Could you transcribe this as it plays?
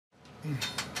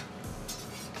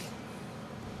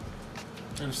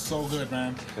It is so good,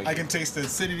 man. I can taste the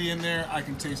acidity in there. I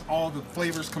can taste all the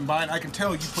flavors combined. I can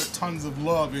tell you put tons of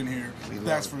love in here.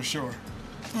 That's for sure.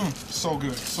 So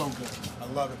good, so good. I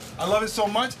love it. I love it so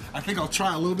much. I think I'll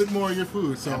try a little bit more of your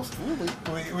food. So absolutely.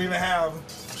 We're gonna have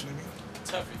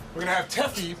Teffy. We're gonna have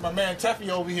Teffy, my man Teffy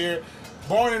over here,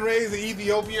 born and raised in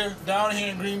Ethiopia, down here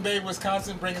in Green Bay,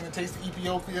 Wisconsin, bringing the taste of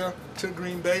Ethiopia to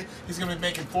Green Bay. He's gonna be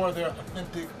making 4 of their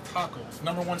authentic tacos.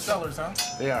 #1 sellers, huh?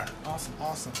 They are. Awesome,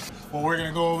 awesome. Well, we're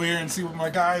gonna go over here and see what my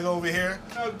guys over here.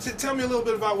 Tell me a little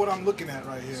bit about what I'm looking at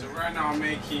right here. So right now I'm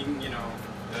making,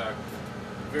 the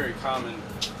very common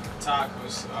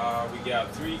tacos. We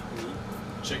got 3 meat,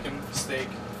 chicken, steak,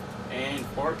 and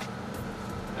pork.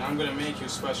 And I'm gonna make you a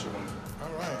special one.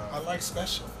 All right, I like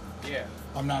special. Yeah.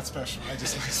 I'm not special, I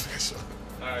just like special.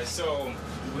 Alright, so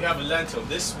we have a lentil.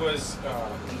 This was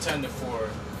intended for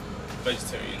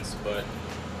vegetarians, but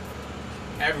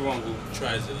everyone who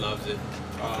tries it loves it.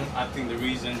 I think the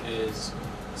reason is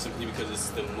simply because it's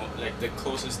the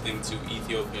closest thing to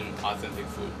Ethiopian authentic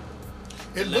food.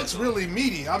 It looks really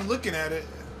meaty. I'm looking at it.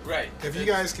 Right. If you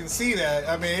guys can see that,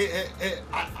 I mean,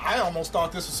 I almost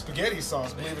thought this was spaghetti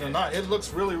sauce, believe it or not. It looks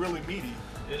really, really meaty.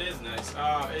 It is nice.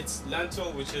 It's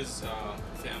lentil, which is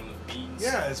family of beans.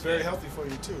 Yeah, it's very healthy for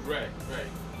you too. Right, right.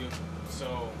 Good.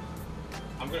 So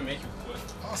I'm gonna make you cook.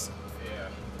 Awesome. Yeah.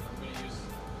 I'm gonna use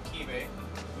kibe.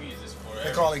 We use this for.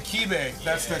 They call it kibe.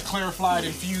 That's the clarified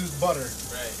infused butter.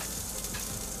 Right.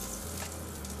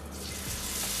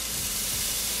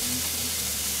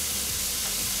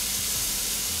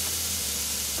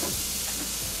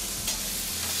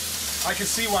 I can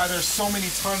see why there's so many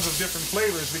tons of different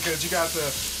flavors, because you got the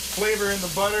flavor in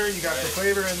the butter, you got the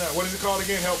flavor in the, what is it called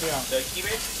again? Help me out. The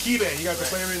kibe? Kibe. You got the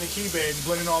flavor in the kibe, and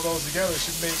blending all those together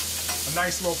should make a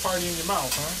nice little party in your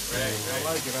mouth, huh? Right, I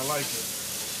like it, I like it.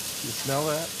 You smell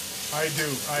that? I do.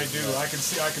 I can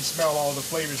smell all the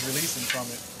flavors releasing from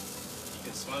it.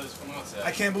 You can smell this from outside.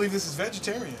 I can't believe this is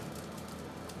vegetarian.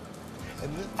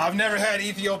 I've never had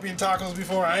Ethiopian tacos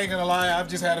before. I ain't gonna lie, I've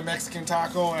just had a Mexican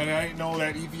taco, and I didn't know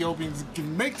that Ethiopians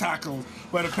can make tacos,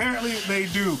 but apparently they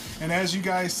do. And as you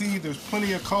guys see, there's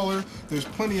plenty of color, there's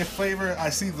plenty of flavor. I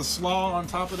see the slaw on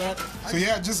top of that. So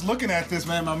yeah, just looking at this,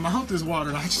 man, my mouth is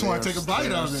watering. I just want to take a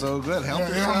bite of it. So good. Help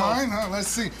you don't mind? Huh? Let's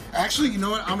see. Actually, you know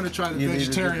what? I'm gonna try the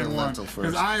vegetarian one,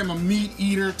 because I am a meat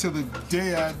eater to the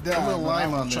day I die. Put a little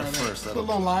lime on there first. Put a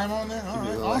little lime on there. All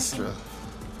right, awesome. Extra.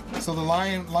 So the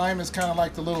lime is kind of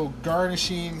like the little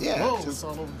garnishing. Yeah. Whoa, it's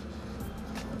all over.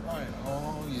 All right.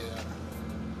 Oh yeah.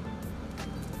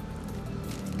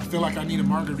 I feel like I need a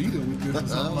margarita with this or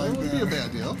something like that. That would be a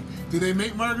bad deal. Do they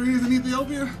make margaritas in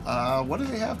Ethiopia? What do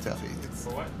they have, Teffy?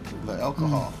 For what? The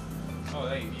alcohol.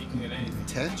 Oh, you can get anything.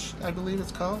 Tej, I believe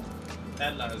it's called.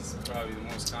 Tella is probably the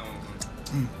most common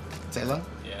one. Tella?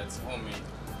 Yeah, it's homemade.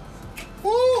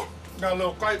 Woo! Got a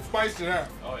little quite spice to that.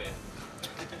 Oh yeah.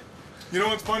 You know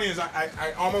what's funny is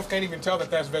I almost can't even tell that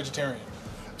that's vegetarian.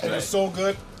 It is so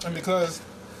good, and because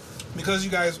you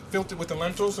guys filled it with the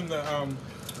lentils and the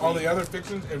all the other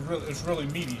fixings, it's really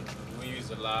meaty. We use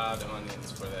a lot of onions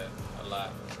for that. A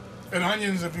lot. And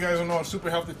onions, if you guys don't know, are super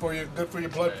healthy for you, good for your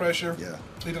blood pressure. Yeah.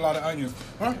 Eat a lot of onions.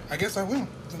 All right, I guess I will.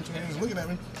 Since you're looking at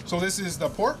me. So this is the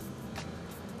pork.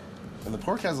 And the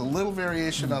pork has a little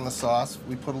variation on the sauce.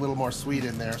 We put a little more sweet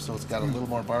in there, so it's got a little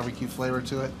more barbecue flavor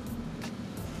to it.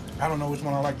 I don't know which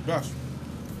one I like the best.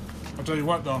 I'll tell you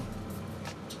what though,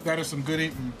 that is some good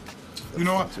eating. You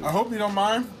know what? I hope you don't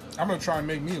mind. I'm gonna try and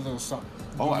make me a little something.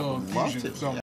 Oh, I would love to. So.